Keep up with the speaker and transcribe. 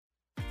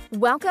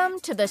Welcome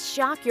to the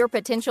Shock Your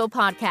Potential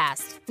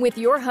podcast with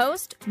your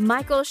host,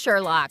 Michael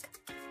Sherlock.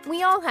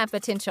 We all have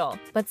potential,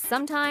 but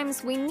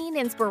sometimes we need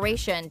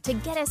inspiration to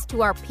get us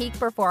to our peak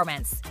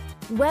performance.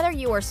 Whether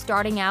you are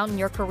starting out in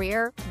your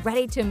career,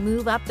 ready to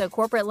move up the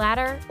corporate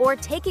ladder, or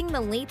taking the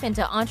leap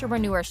into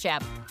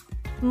entrepreneurship,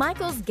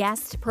 Michael's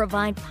guests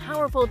provide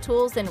powerful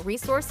tools and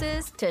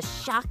resources to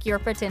shock your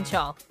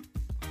potential.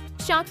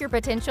 Shock Your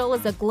Potential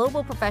is a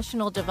global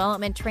professional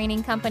development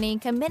training company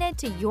committed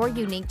to your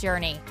unique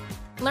journey.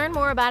 Learn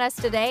more about us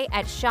today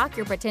at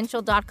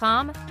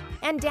shockyourpotential.com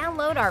and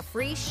download our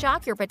free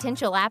Shock Your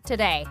Potential app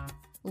today.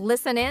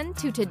 Listen in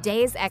to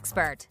today's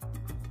expert.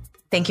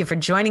 Thank you for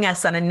joining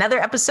us on another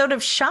episode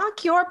of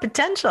Shock Your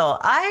Potential.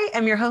 I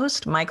am your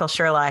host, Michael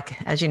Sherlock.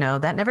 As you know,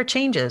 that never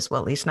changes.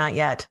 Well, at least not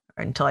yet,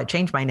 or until I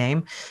change my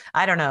name.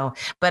 I don't know.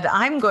 But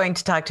I'm going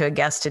to talk to a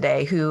guest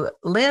today who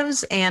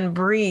lives and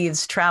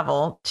breathes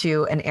travel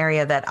to an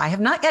area that I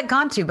have not yet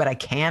gone to, but I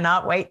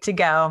cannot wait to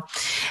go.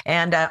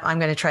 And I'm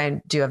going to try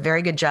and do a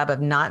very good job of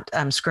not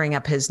screwing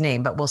up his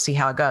name, but we'll see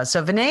how it goes.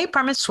 So Vinay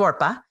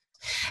Paramaswarupa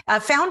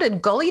founded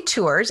Gully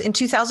Tours in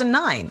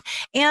 2009.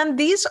 And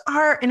these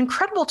are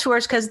incredible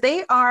tours because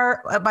they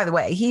are, by the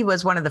way, he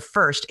was one of the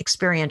first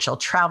experiential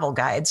travel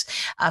guides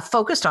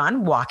focused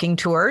on walking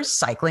tours,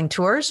 cycling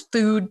tours,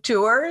 food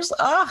tours,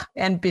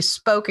 and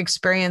bespoke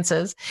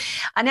experiences.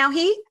 Now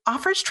he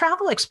offers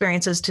travel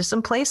experiences to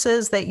some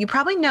places that you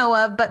probably know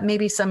of, but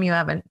maybe some you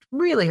haven't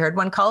really heard.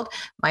 One called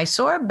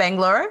Mysore,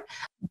 Bangalore,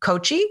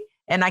 Kochi,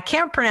 and I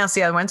can't pronounce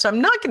the other one, so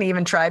I'm not going to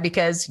even try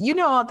because you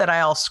know that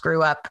I all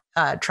screw up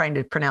trying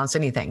to pronounce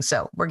anything.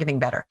 So we're getting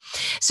better.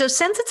 So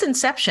since its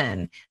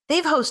inception,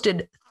 they've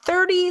hosted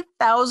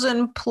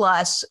 30,000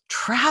 plus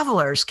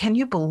travelers. Can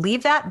you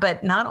believe that?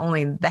 But not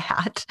only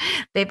that,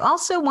 they've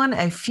also won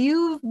a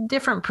few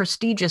different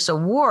prestigious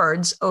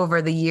awards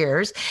over the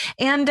years.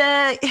 And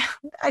I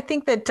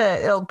think that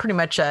it'll pretty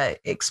much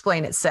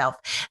explain itself.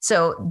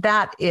 So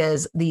that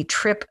is the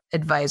Trip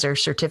Advisor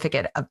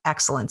Certificate of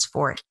Excellence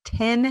for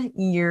 10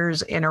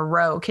 years in a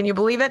row. Can you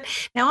believe it?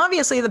 Now,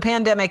 obviously, the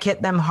pandemic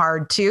hit them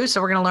hard too.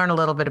 So we're going to learn a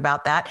little bit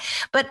about that.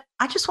 But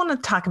I just want to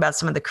talk about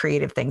some of the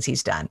creative things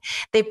he's done.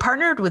 They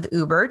partnered with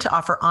Uber to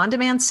offer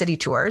on-demand city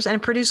tours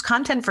and produce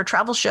content for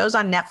travel shows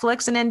on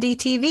Netflix and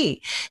NDTV.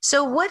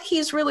 So what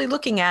he's really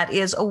looking at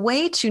is a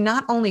way to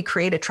not only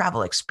create a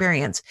travel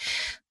experience,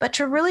 but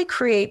to really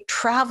create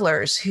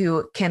travelers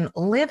who can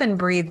live and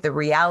breathe the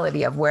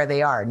reality of where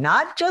they are,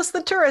 not just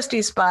the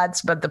touristy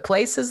spots, but the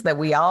places that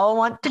we all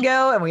want to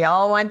go and we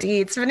all want to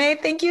eat. So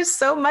Vinay, thank you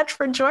so much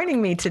for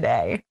joining me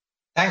today.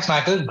 Thanks,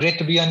 Michael. Great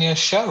to be on your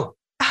show.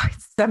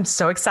 I'm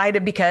so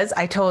excited because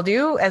I told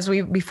you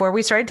before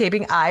we started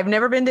taping, I've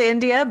never been to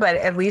India, but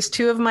at least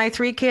 2 of my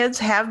 3 kids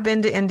have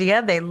been to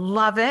India. They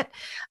love it.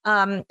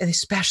 They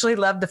especially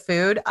love the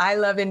food. I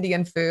love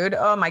Indian food.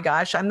 Oh my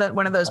gosh. I'm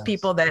one of those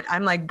people that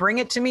I'm like, bring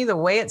it to me the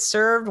way it's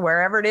served,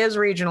 wherever it is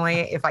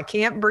regionally. If I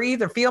can't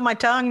breathe or feel my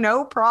tongue,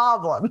 no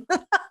problem.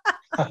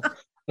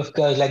 Of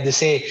course, like they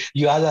say,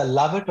 you either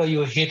love it or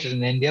you hate it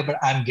in India, but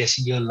I'm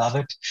guessing you'll love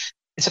it.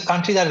 It's a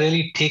country that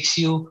really takes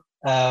you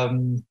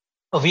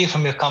away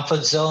from your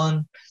comfort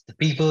zone, the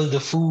people, the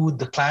food,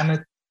 the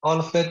climate, all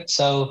of it.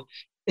 So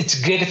it's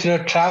great if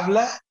you're a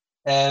traveler.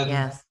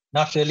 Yes.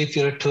 Not really if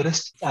you're a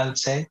tourist, I would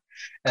say.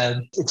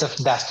 It's a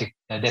fantastic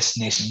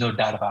destination, no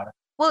doubt about it.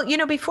 Well,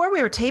 before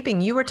we were taping,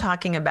 you were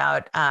talking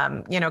about,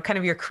 kind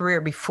of your career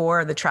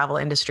before the travel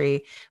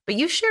industry, but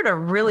you shared a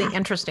really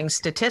interesting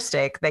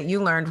statistic that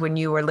you learned when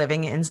you were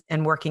living in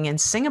and working in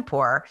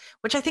Singapore,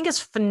 which I think is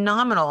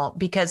phenomenal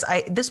because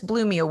this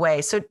blew me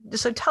away. So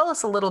tell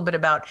us a little bit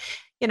about,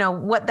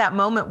 what that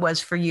moment was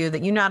for you,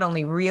 that you not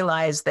only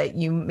realized that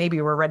you maybe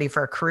were ready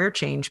for a career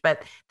change,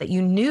 but that you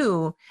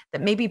knew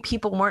that maybe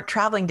people weren't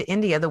traveling to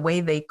India the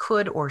way they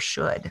could or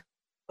should.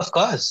 Of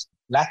course.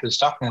 Like I was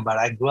talking about,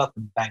 I grew up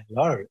in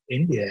Bangalore,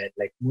 India.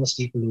 Like most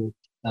people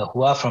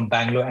who are from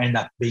Bangalore end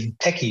up being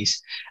techies.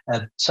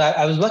 So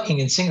I was working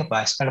in Singapore.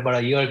 I spent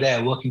about a year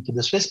there working for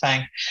the Swiss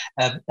Bank.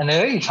 And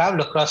I really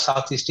traveled across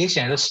Southeast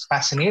Asia. And it was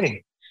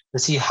fascinating to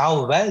see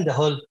how well the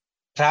whole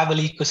travel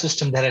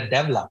ecosystem there had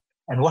developed.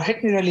 And what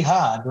hit me really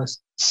hard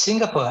was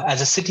Singapore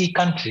as a city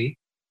country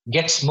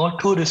gets more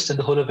tourists than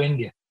the whole of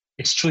India.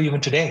 It's true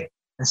even today.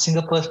 And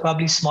Singapore is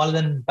probably smaller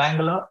than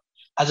Bangalore,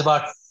 has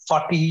about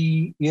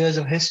 40 years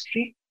of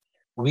history.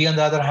 We, on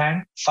the other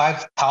hand,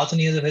 5,000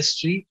 years of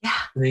history,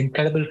 the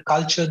incredible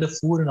culture, the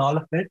food and all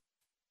of it.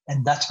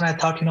 And that's when I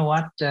thought,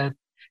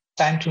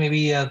 time to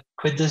maybe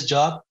quit this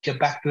job, get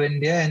back to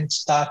India and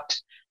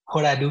start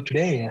what I do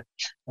today,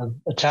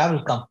 a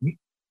travel company.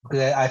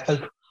 Because I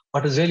felt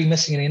what was really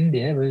missing in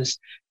India was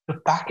to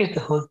package the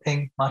whole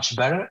thing much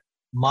better,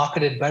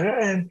 market it better,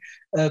 and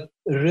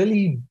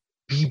really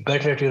be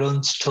better at your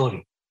own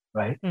story.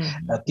 Right?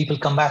 Mm-hmm. People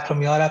come back from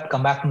Europe,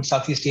 come back from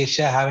Southeast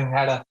Asia, having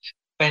had a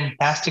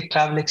fantastic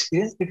travel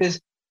experience because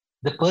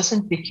the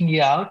person taking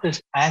you out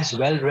is as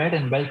well-read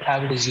and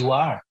well-traveled as you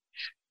are.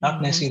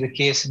 Not necessarily the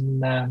case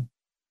in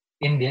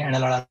India and a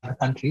lot of other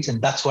countries.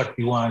 And that's what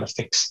we wanted to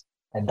fix.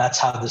 And that's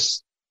how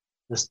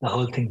the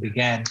whole thing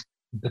began.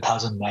 in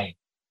 2009,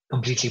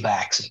 completely by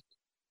accident.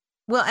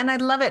 Well, and I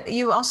love it.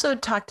 You also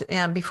talked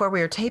before we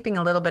were taping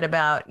a little bit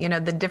about,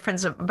 the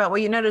difference about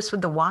what you noticed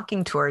with the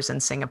walking tours in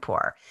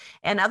Singapore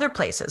and other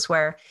places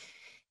where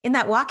in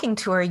that walking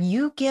tour,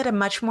 you get a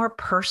much more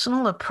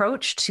personal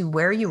approach to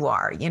where you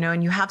are,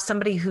 and you have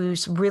somebody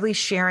who's really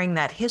sharing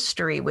that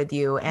history with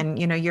you and,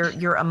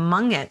 you're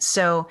among it.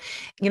 So,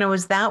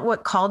 is that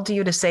what called to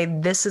you to say,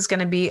 this is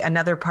going to be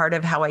another part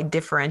of how I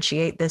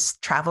differentiate this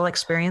travel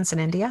experience in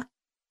India?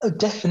 Oh,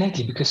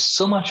 definitely, because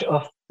so much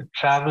of the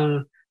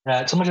travel,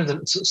 so much of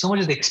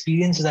the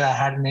experiences that I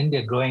had in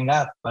India growing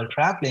up while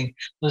traveling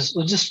was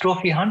just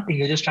trophy hunting.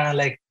 You're just trying to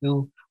like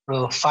do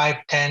 5,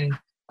 10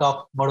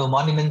 top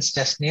monuments,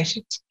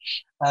 destinations.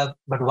 But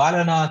while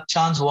on our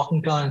chance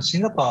walking tour in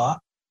Singapore,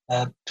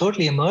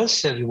 totally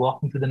immersive. You're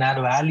walking through the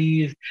narrow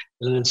alleys,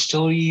 the little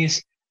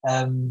stories,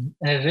 and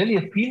it really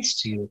appeals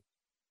to you.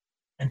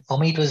 And for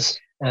me, it was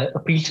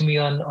appealed to me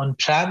on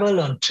travel,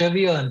 on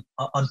trivia,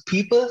 on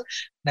people.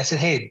 And I said,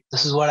 hey,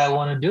 this is what I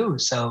want to do.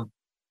 So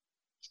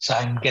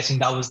I'm guessing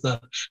that was the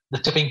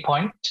tipping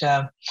point.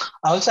 I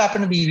also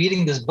happen to be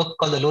reading this book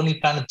called The Lonely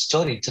Planet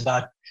Story. It's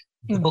about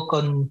the book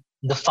on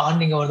the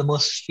founding of one of the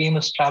most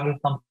famous travel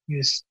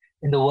companies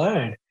in the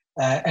world.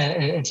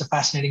 And it's a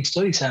fascinating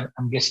story. So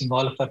I'm guessing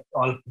all of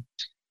it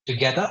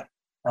together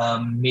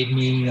made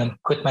me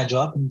quit my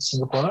job in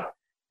Singapore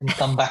and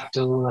come back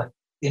to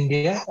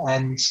India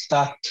and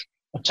start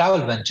a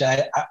travel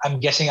venture. I'm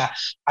guessing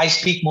I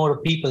speak more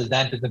to people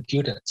than to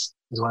computers,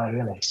 is what I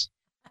realized.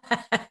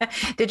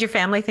 Did your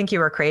family think you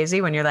were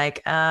crazy when you're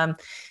like,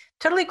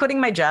 totally quitting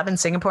my job in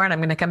Singapore and I'm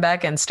going to come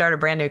back and start a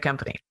brand new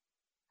company?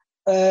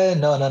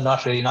 No,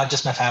 not really. Not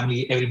just my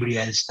family. Everybody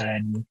else that I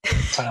knew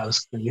thought I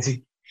was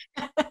crazy.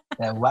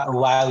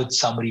 Why would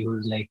somebody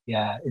who's like,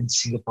 in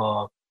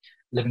Singapore,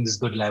 living this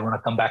good life, want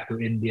to come back to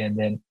India and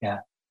then,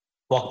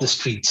 walk the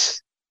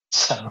streets?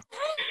 So,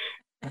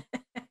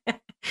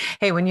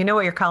 hey, when you know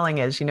what your calling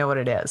is, you know what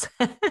it is.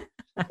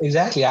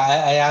 Exactly.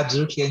 I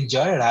absolutely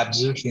enjoy it. I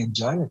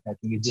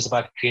think it's just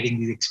about creating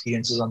these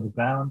experiences on the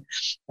ground.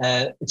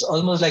 It's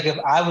almost like if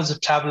I was a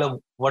traveler,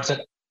 what's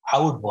it I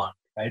would want,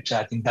 right? So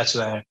I think that's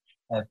where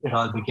it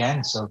all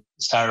began. So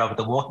started off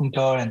with a walking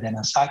tour and then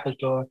a cycle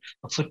tour,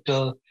 a foot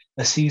tour,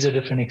 a series of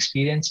different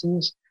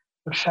experiences.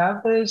 For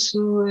travelers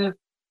who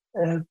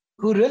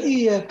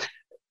really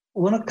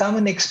want to come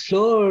and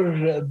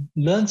explore,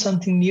 learn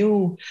something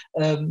new,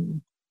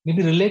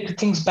 maybe relate to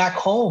things back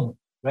home,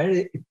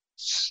 right?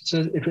 So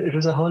it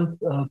was a whole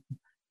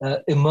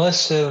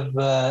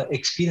immersive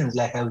experience,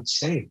 like I would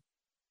say,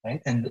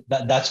 right? And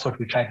that's what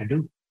we try to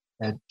do,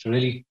 to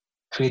really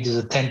create these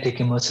authentic,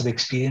 immersive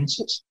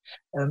experiences.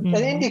 And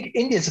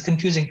India is a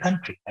confusing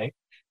country, right?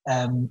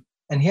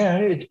 And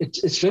here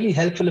it's really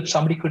helpful if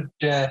somebody could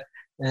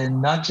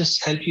not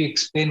just help you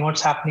explain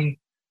what's happening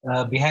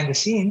behind the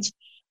scenes,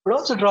 but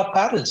also draw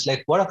parallels.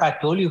 Like, what if I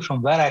told you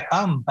from where I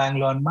come,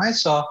 Bangalore and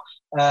Mysore,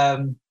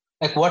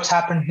 like what's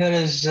happened here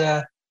is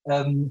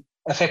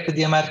affected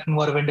the American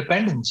War of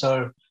Independence,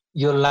 or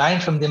your line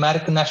from the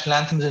American national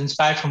anthem is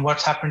inspired from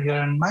what's happened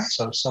here in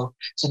Mysore. So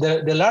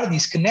there are a lot of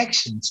these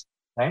connections,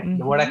 right?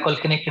 What I call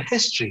connected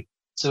history.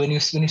 So when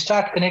you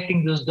start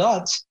connecting those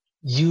dots,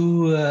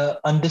 you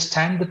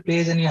understand the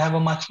place and you have a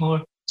much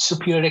more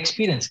superior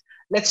experience.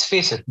 Let's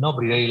face it,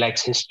 nobody really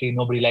likes history.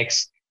 Nobody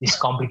likes these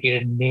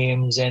complicated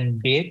names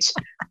and dates,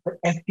 but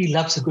everybody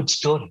loves a good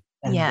story,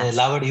 and they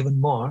love it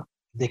even more.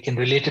 They can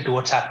relate it to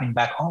what's happening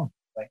back home.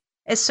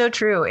 It's so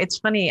true. It's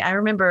funny. I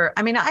remember,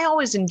 I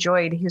always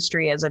enjoyed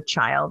history as a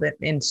child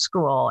in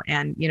school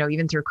and,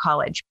 even through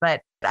college,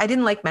 but I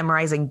didn't like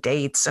memorizing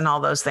dates and all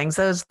those things.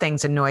 Those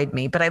things annoyed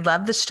me, but I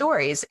love the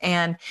stories.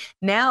 And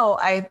now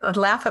I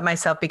laugh at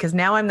myself because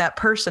now I'm that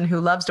person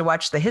who loves to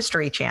watch the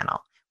History Channel.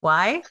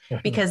 Why?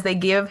 Because they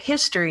give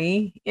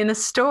history in a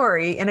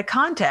story, in a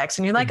context.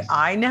 And you're like,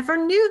 I never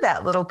knew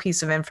that little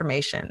piece of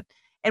information.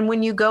 And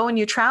when you go and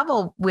you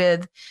travel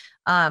with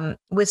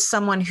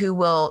someone who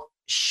will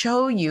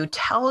show you,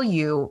 tell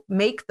you,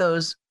 make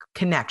those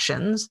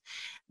connections,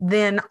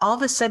 then all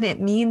of a sudden it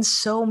means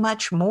so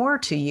much more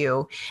to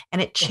you,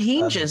 and it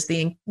changes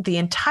the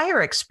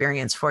entire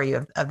experience for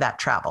you of that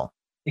travel.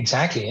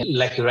 Exactly.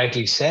 Like you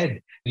rightly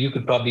said, you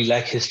could probably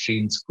like history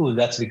in school.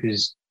 That's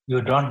because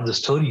you're drawn to the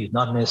stories,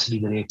 not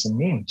necessarily the dates and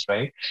names,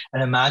 right?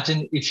 And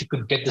imagine if you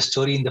could get the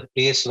story in the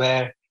place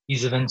where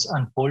these events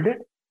unfolded.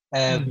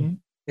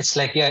 It's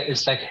like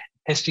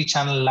History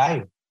Channel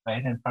live,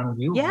 right in front of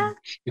you. Yeah.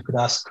 You could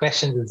ask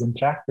questions. It's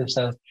interactive.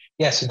 So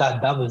so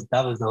that was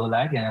the whole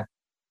idea.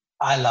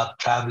 I love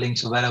traveling.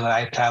 So wherever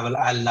I travel,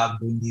 I love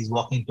doing these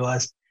walking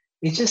tours.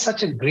 It's just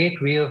such a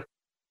great way of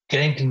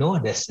getting to know a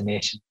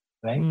destination,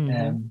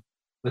 right?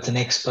 With an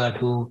expert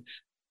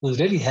who's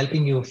really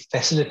helping you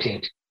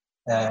facilitate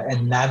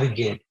and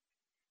navigate.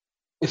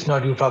 If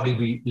not, you'll probably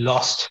be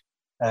lost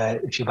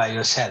if you're by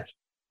yourself.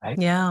 Right?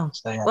 Yeah.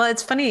 So, Well,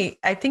 it's funny.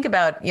 I think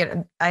about,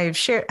 I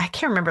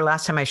can't remember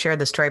last time I shared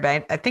the story,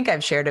 but I think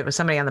I've shared it with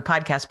somebody on the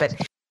podcast, but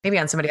maybe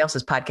on somebody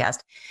else's podcast.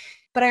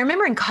 But I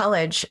remember in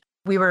college,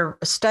 we were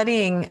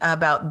studying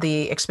about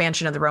the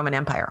expansion of the Roman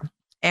Empire.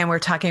 And we're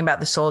talking about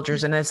the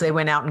soldiers and as they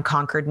went out and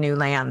conquered new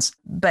lands.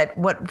 But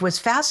what was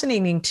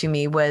fascinating to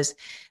me was,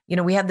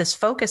 we had this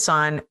focus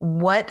on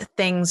what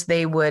things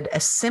they would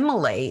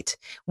assimilate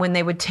when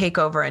they would take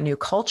over a new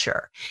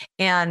culture.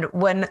 And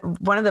one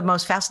of the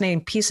most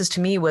fascinating pieces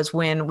to me was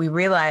when we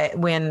realized,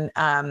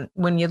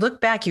 when you look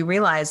back, you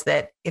realize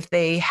that if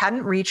they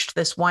hadn't reached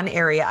this one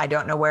area, I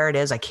don't know where it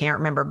is, I can't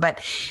remember,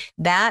 but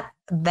that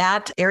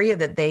area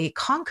that they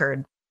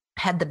conquered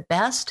had the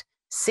best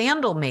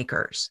sandal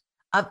makers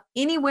of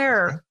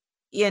anywhere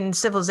in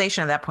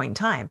civilization at that point in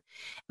time.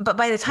 But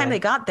by the time they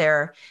got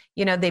there,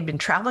 they'd been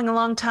traveling a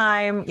long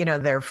time,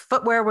 their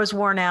footwear was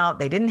worn out.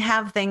 They didn't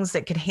have things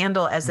that could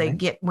handle as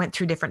they went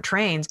through different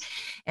terrains.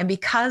 And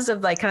because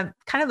of like kind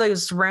of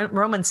those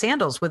Roman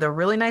sandals with a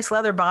really nice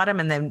leather bottom,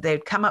 and then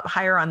they'd come up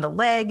higher on the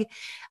leg,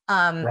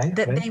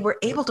 they were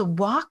able to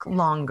walk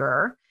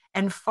longer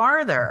and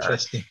farther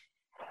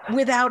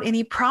without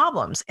any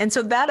problems. And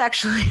so that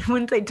actually,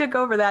 when they took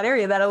over that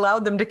area, that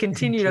allowed them to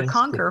continue to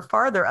conquer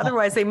farther.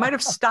 Otherwise, they might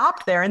have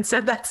stopped there and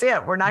said, that's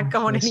it, we're not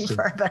going any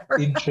further.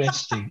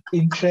 Interesting.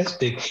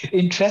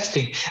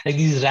 Like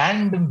these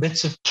random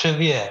bits of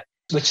trivia,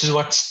 which is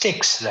what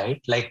sticks, right?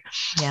 Like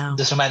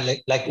this reminds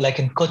like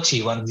in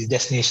Kochi, one of these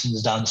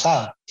destinations down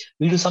south,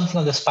 we do something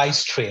on the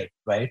spice trade,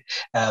 right?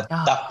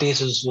 That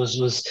place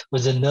was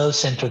the nerve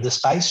center of the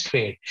spice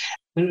trade.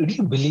 Would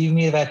you believe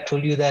me if I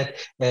told you that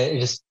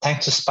it is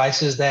thanks to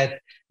spices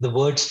that the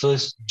world's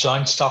first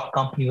joint stock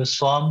company was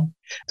formed?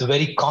 The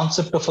very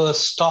concept of a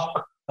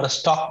stock or a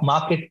stock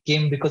market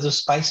came because of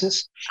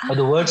spices. Or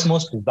the world's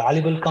most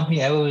valuable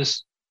company ever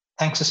was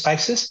thanks to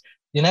spices.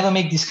 You never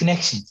make these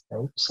connections,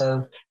 right?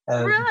 So,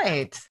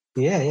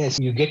 yes,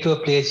 you get to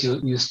a place,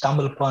 you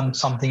stumble upon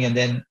something, and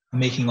then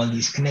making all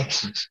these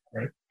connections,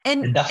 right?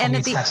 And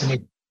definitely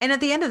fascinating. And at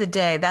the end of the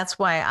day, that's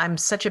why I'm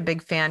such a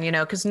big fan,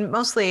 because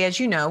mostly, as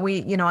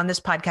we, on this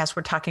podcast,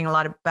 we're talking a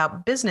lot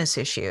about business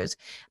issues,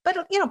 but,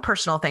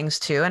 personal things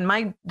too. And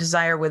my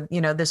desire with,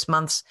 this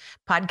month's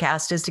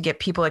podcast is to get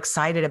people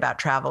excited about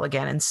travel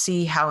again and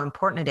see how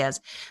important it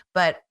is.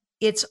 But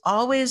it's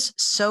always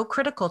so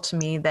critical to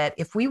me that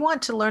if we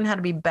want to learn how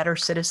to be better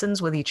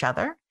citizens with each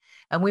other,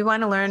 and we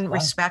want to learn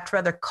respect for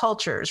other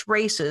cultures,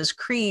 races,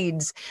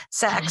 creeds,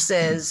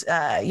 sexes,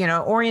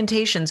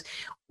 orientations,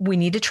 we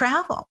need to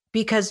travel,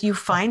 because you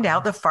find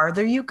out the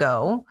farther you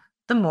go,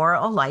 the more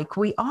alike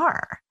we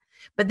are.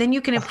 But then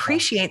you can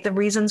appreciate the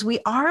reasons we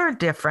are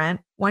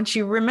different once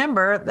you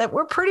remember that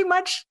we're pretty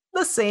much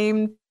the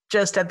same,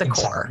 just at the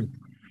core.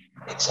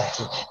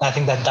 Exactly. I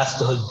think that's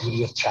the whole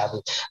beauty of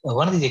travel.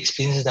 One of the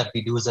experiences that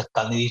we do is a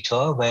culinary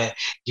tour, where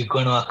you go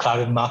into a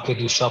crowded market,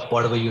 you shop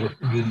whatever you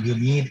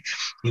need,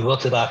 you work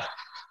with about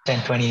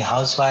 10, 20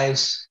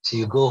 housewives. So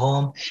you go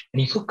home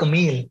and you cook a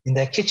meal in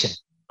their kitchen.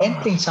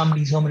 Entering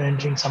somebody's home and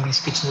entering somebody's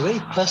kitchen is a very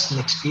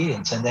personal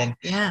experience. And then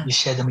you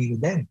share the meal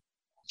with them.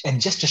 And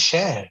just to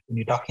share, when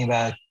you're talking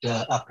about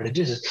upper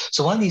religions.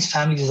 So one of these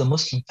families is a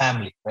Muslim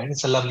family, right?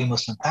 It's a lovely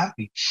Muslim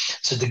family.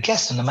 So the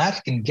guest, an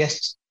American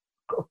guest,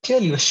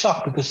 clearly was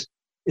shocked because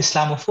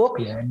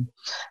Islamophobia.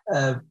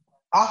 And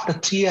after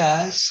 3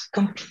 hours,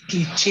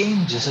 completely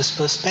changes his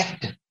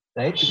perspective,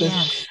 right?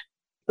 Because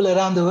people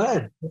around the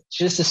world, it's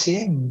just the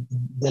same.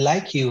 They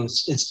like you.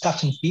 It's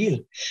touch and feel.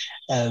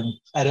 I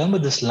remember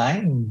this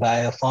line by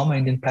a former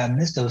Indian Prime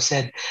Minister who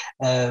said,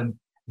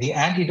 the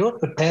antidote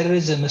for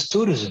terrorism is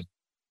tourism.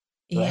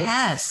 Right?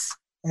 Yes.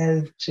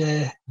 And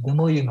the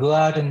more you go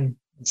out and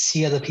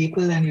see other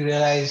people, and you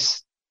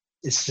realize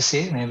it's the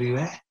same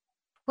everywhere.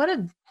 What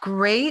a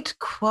great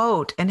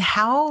quote. And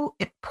how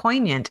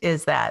poignant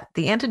is that?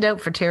 The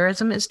antidote for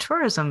terrorism is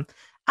tourism.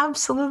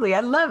 Absolutely. I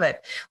love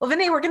it. Well,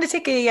 Vinay, we're going to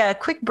take a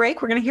quick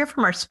break. We're going to hear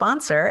from our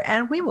sponsor,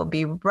 and we will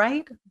be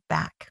right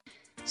back.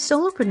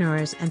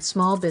 Solopreneurs and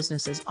small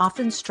businesses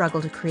often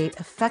struggle to create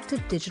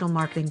effective digital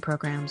marketing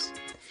programs.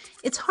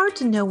 It's hard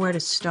to know where to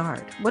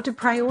start, what to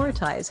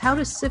prioritize, how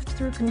to sift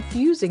through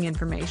confusing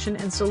information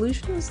and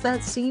solutions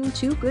that seem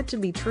too good to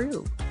be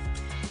true.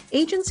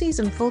 Agencies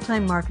and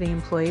full-time marketing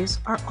employees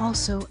are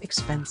also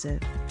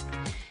expensive.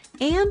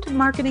 And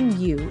Marketing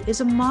You is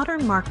a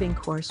modern marketing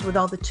course with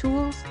all the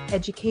tools,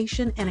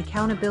 education, and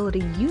accountability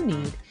you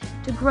need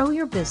to grow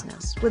your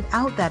business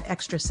without that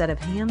extra set of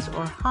hands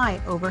or high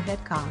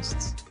overhead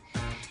costs.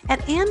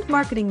 At And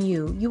Marketing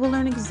You, you will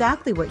learn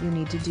exactly what you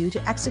need to do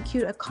to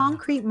execute a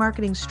concrete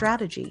marketing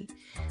strategy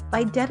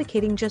by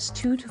dedicating just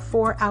 2 to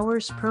 4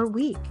 hours per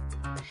week.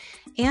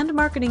 And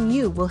Marketing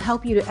You will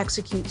help you to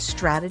execute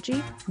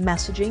strategy,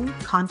 messaging,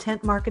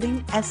 content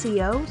marketing,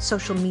 SEO,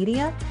 social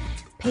media,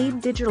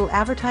 paid digital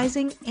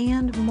advertising,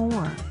 and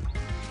more.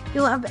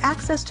 You'll have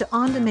access to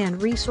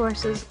on-demand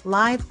resources,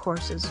 live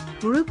courses,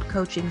 group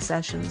coaching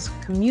sessions,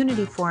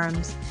 community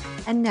forums,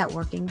 and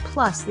networking,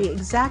 plus the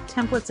exact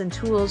templates and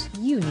tools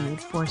you need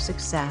for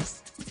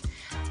success.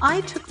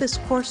 I took this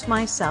course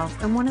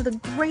myself, and one of the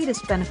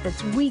greatest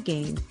benefits we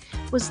gained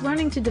was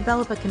learning to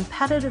develop a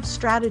competitive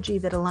strategy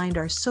that aligned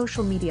our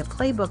social media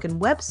playbook and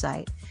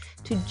website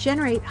to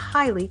generate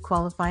highly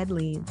qualified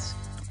leads.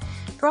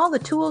 for all the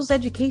tools,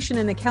 education,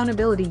 and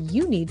accountability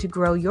you need to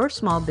grow your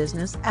small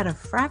business at a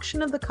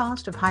fraction of the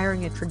cost of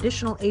hiring a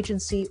traditional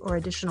agency or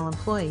additional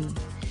employee,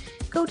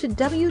 go to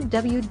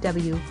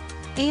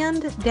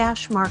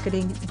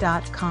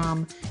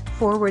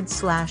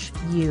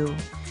www.and-marketing.com/you.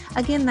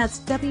 Again, that's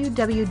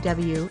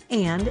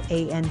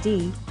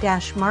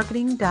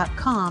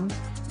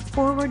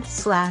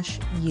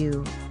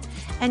www.and-marketing.com/you.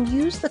 And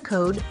use the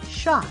code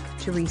SHOCK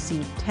to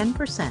receive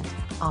 10%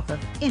 off of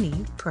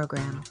any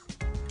program.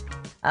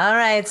 All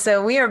right.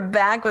 So we are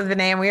back with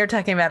Vinay, and we are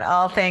talking about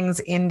all things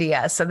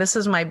India. So this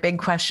is my big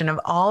question of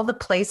all the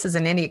places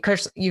in India. Of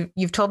course,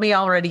 you've told me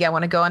already I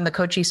want to go on the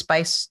Kochi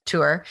Spice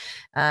Tour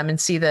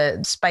and see the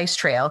spice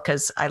trail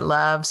because I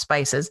love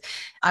spices.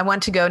 I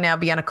want to go now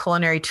be on a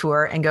culinary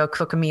tour and go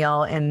cook a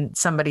meal in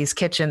somebody's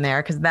kitchen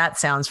there because that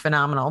sounds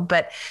phenomenal.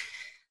 But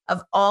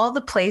of all the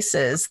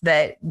places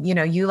that,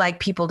 you like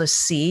people to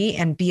see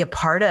and be a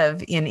part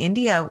of in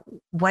India,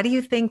 what do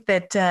you think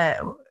that,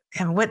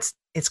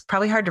 it's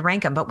probably hard to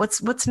rank them, but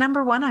what's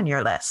number one on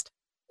your list?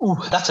 Ooh,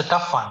 that's a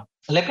tough one.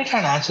 Let me try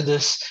and answer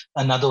this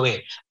another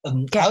way.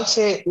 Okay. I would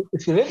say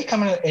if you're really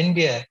coming to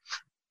India,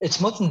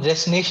 it's more than the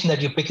destination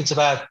that you pick. It's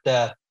about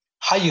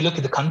how you look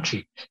at the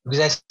country.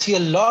 Because I see a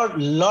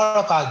lot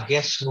of our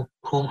guests who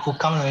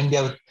come to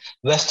India with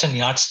Western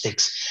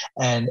yardsticks,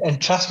 and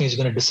trust me, it's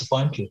going to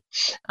disappoint you,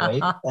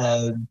 right?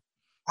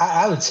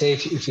 I would say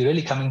if you're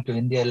really coming to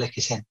India, like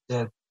you said,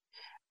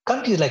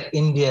 countries like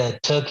India,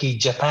 Turkey,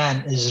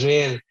 Japan,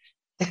 Israel,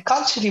 they're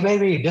culturally very,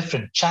 very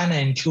different, China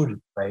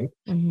included, right?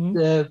 Mm-hmm.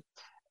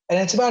 And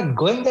it's about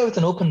going there with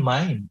an open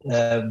mind,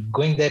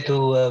 going there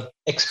to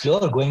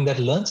explore, going there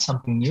to learn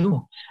something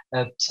new.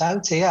 So I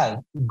would say,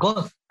 come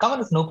on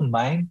with an open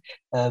mind,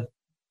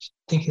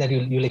 thinking that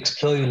you'll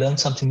explore, you learn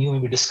something new,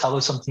 maybe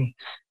discover something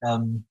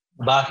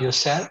about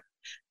yourself.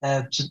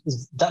 So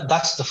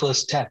that's the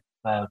first step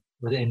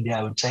with India,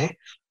 I would say.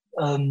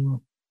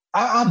 I'm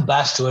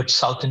biased towards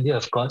South India,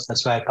 of course.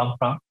 That's where I come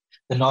from.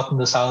 The North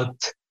and the South,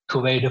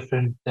 two very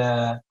different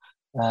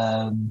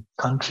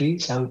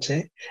countries, I would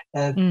say.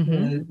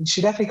 You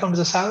should definitely come to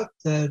the South.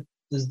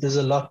 There's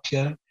a lot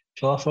here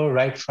to offer,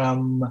 right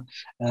from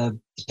the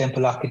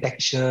temple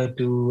architecture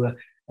to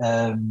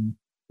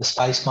the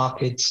spice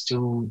markets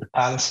to the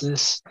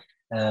palaces,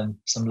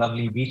 some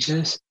lovely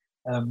beaches,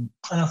 and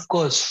of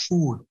course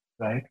food,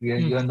 right?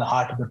 You're in the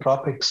heart of the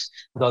tropics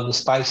with all the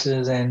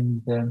spices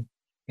and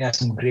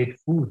some great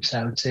foods.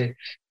 I would say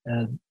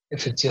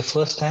if it's your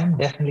first time,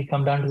 definitely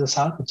come down to the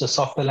South. It's a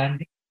softer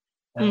landing.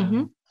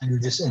 And you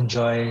just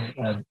enjoy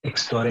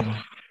exploring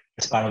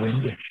this part of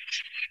India.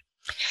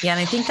 Yeah,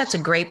 and I think that's a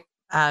great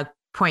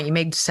point. You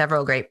made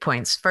several great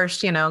points.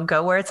 First,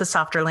 go where it's a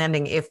softer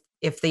landing if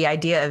the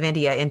idea of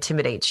India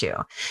intimidates you.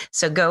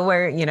 So go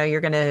where, you're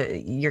going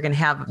to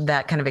have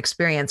that kind of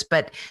experience,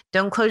 but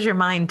don't close your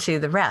mind to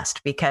the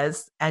rest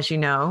because as you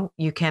know,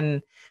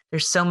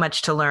 there's so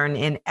much to learn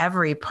in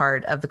every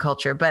part of the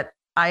culture. But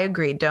I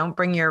agree. Don't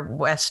bring your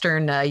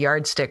Western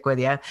yardstick with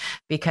you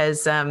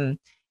because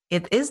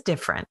it is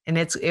different and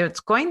it's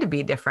going to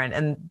be different.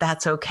 And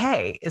that's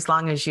okay as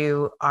long as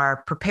you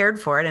are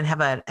prepared for it and have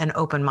an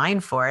open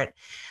mind for it.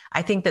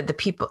 I think that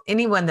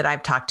anyone that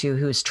I've talked to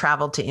who's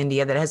traveled to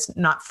India that is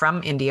not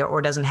from India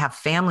or doesn't have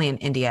family in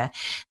India,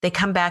 they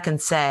come back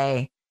and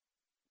say,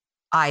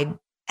 I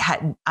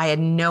had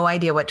no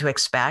idea what to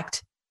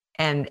expect.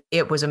 And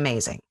it was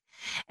amazing.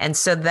 And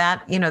so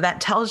that,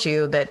 that tells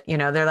you that,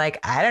 they're like,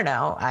 I don't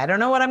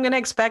know what I'm going to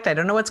expect. I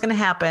don't know what's going to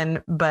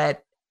happen.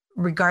 But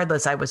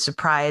regardless, I was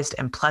surprised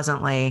and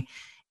pleasantly,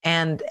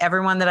 and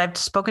everyone that I've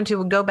spoken to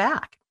would go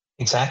back.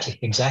 Exactly.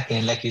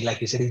 And like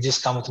you said, you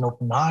just come with an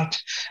open heart,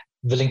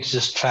 willing to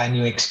just try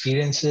new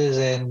experiences.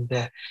 And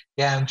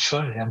I'm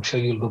sure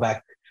you'll go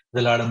back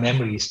with a lot of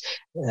memories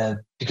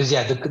because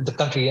the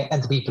country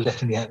and the people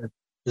definitely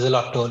there's a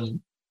lot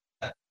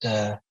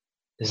that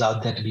is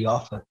out there to be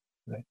offered.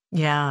 Right.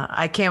 Yeah,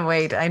 I can't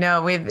wait. I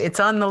know it's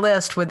on the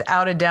list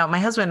without a doubt. My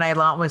husband and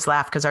I always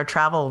laugh because our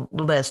travel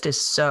list is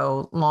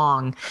so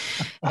long.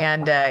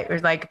 And we're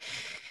like,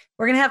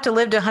 we're going to have to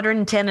live to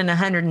 110 and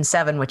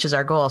 107, which is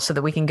our goal, so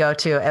that we can go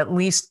to at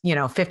least,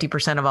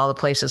 50% of all the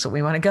places that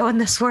we want to go in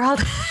this world.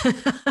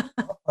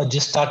 Or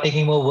just start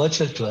taking more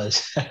virtual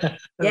tours.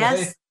 Yes.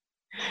 Right?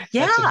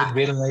 Yeah. That's a good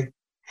way to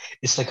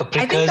it's like a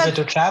precursor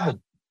to travel.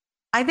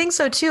 I think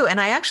so too. And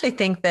I actually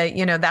think that,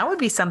 that would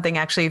be something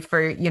actually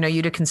for,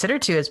 you to consider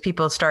too, as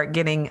people start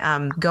getting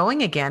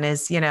going again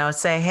is,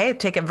 say, hey,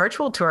 take a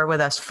virtual tour with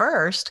us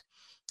first.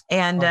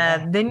 And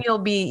then you'll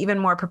be even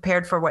more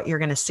prepared for what you're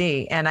going to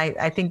see. And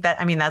I think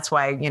that, that's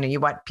why,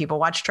 people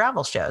watch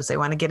travel shows. They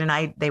want to get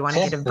a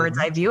bird's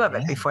eye view of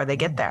it before they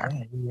get there.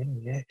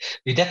 Yeah.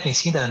 We definitely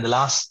see that in the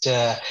last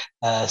 8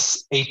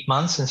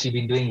 months since we've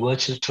been doing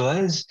virtual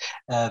tours.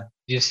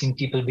 You've seen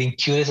people being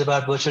curious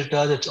about virtual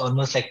tours. It's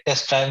almost like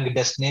test driving a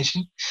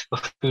destination.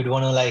 If you'd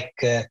want to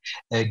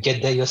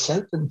get there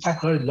yourself. In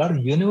fact, a lot of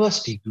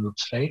university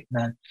groups, right?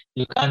 Now,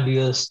 you can't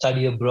do a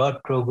study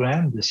abroad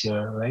program this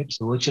year, right?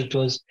 So virtual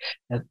tours,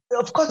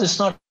 of course, it's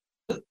not,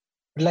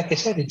 like I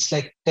said, it's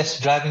like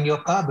test driving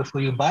your car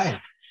before you buy it.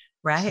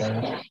 Right.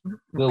 So,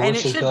 do a And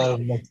virtual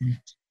tour.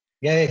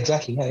 Yeah,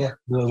 exactly. Yeah.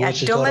 Do a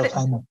virtual tour of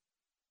Hanoi.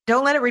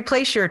 Don't let it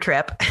replace your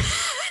trip.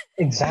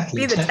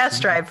 Exactly. Be the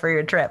test drive for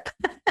your trip.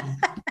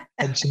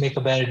 And to make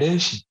a better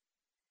decision.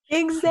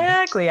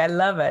 Exactly. I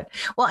love it.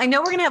 Well, I know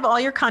we're going to have all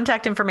your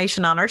contact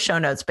information on our show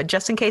notes, but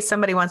just in case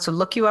somebody wants to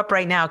look you up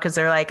right now because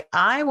they're like,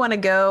 I want to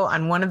go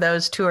on one of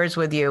those tours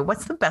with you,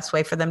 what's the best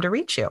way for them to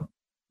reach you?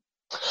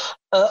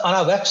 On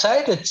our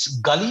website, it's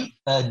Gully,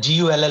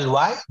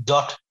 GULLY.tours.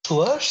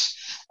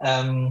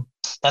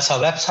 That's our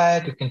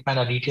website. You can find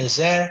our details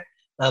there.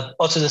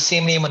 Also, the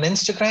same name on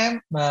Instagram.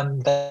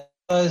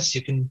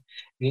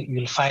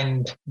 You'll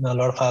find a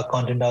lot of our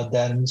content out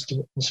there on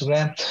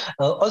Instagram.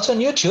 Also on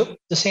YouTube,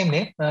 the same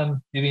name.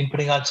 We've been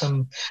putting out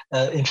some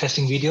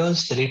interesting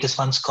videos. The latest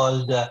one's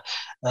called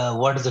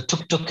 "What Does the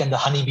Tuk Tuk and the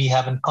Honeybee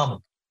Have in Common?"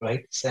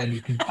 Right, and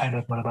you can find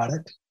out more about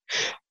it.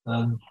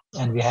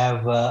 And we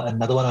have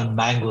another one on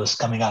mangoes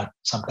coming out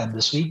sometime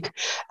this week.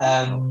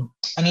 And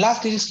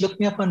lastly, just look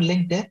me up on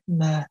LinkedIn.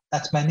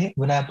 That's my name,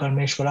 Vinay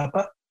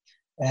Parameshwarappa.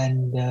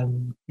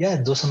 And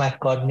those are my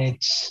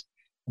coordinates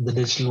in the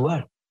digital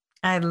world.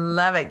 I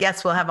love it.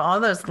 Yes, we'll have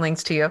all those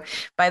links to you.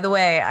 By the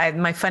way,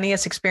 my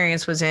funniest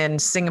experience was in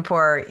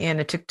Singapore in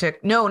a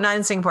tuk-tuk. No, not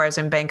in Singapore. I was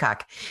in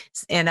Bangkok.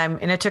 And I'm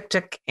in a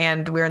tuk-tuk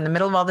and we're in the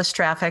middle of all this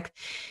traffic.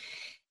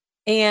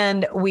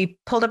 And we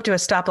pulled up to a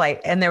stoplight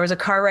and there was a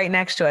car right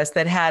next to us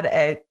that had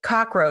a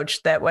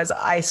cockroach that was,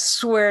 I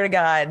swear to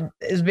God,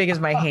 as big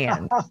as my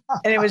hand.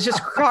 And it was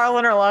just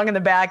crawling along in the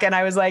back. And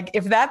I was like,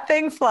 if that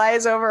thing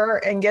flies over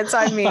and gets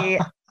on me,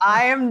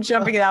 I am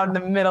jumping out in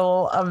the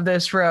middle of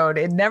this road.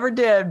 It never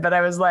did, but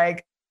I was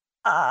like,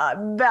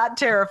 that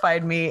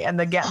terrified me. And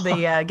the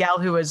gal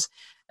who was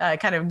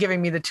kind of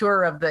giving me the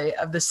tour of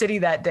the city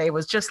that day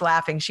was just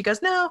laughing. She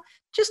goes, no,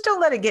 just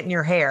don't let it get in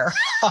your hair.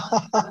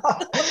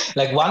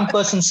 Like one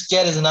person's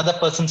scare is another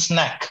person's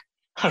snack.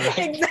 Right?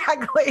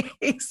 Exactly.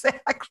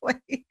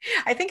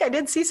 I think I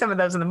did see some of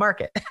those in the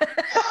market.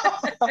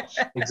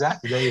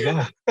 Exactly. There you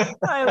go.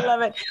 I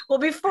love it. Well,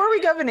 before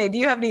we go, Vinay, do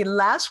you have any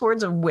last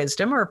words of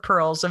wisdom or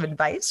pearls of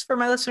advice for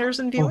my listeners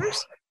and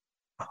viewers?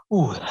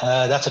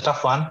 That's a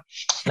tough one.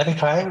 Let me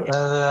try.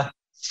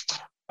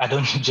 I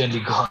don't generally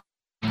go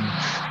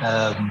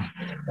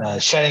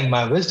sharing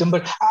my wisdom,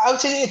 but I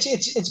would say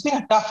it's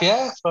been a tough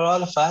year for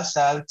all of us.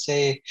 I would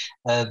say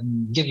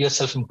give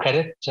yourself some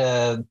credit.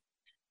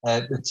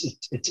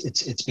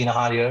 It's been a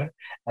hard year.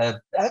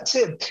 I'd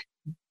say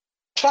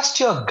trust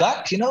your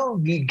gut.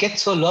 We get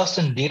so lost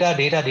in data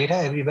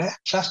everywhere.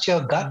 Trust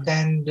your gut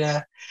and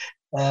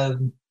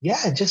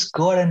just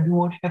go out and do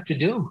what you have to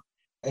do,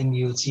 and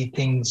you'll see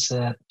things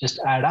just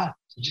add up.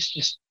 So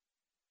just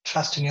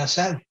trust in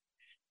yourself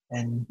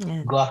and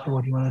go after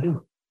what you want to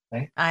do.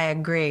 Right? I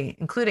agree,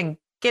 including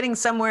getting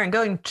somewhere and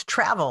going to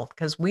travel,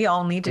 because we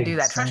all need to do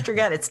that. Trust your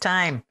gut. It's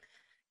time.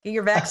 Get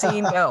your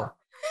vaccine, go.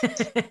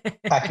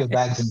 Pack your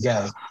bags and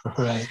go.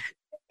 Right.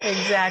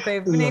 Exactly.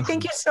 Vinay,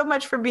 thank you so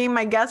much for being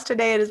my guest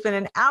today. It has been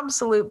an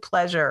absolute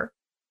pleasure.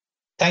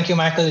 Thank you,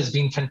 Michael. It's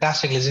been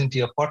fantastic listening to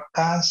your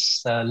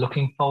podcast.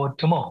 Looking forward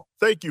to more.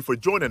 Thank you for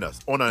joining us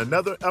on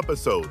another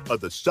episode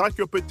of the Shock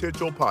Your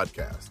Potential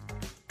podcast.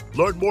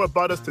 Learn more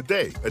about us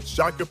today at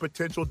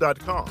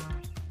shockyourpotential.com.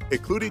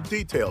 including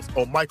details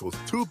on Michael's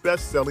 2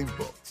 best-selling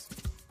books.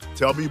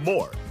 Tell me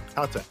more,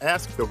 how to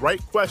ask the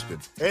right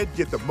questions and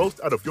get the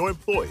most out of your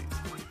employees,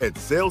 and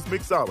Sales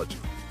Mixology,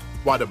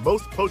 why the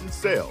most potent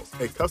sales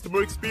and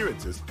customer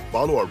experiences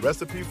follow a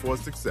recipe for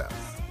success.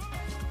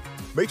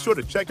 Make sure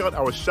to check out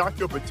our Shock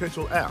Your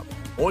Potential app,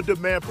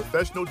 on-demand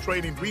professional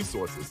training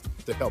resources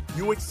to help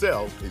you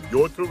excel in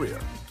your career.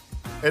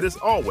 And as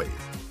always,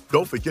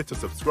 don't forget to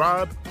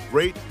subscribe,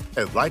 rate,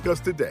 and like us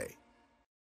today.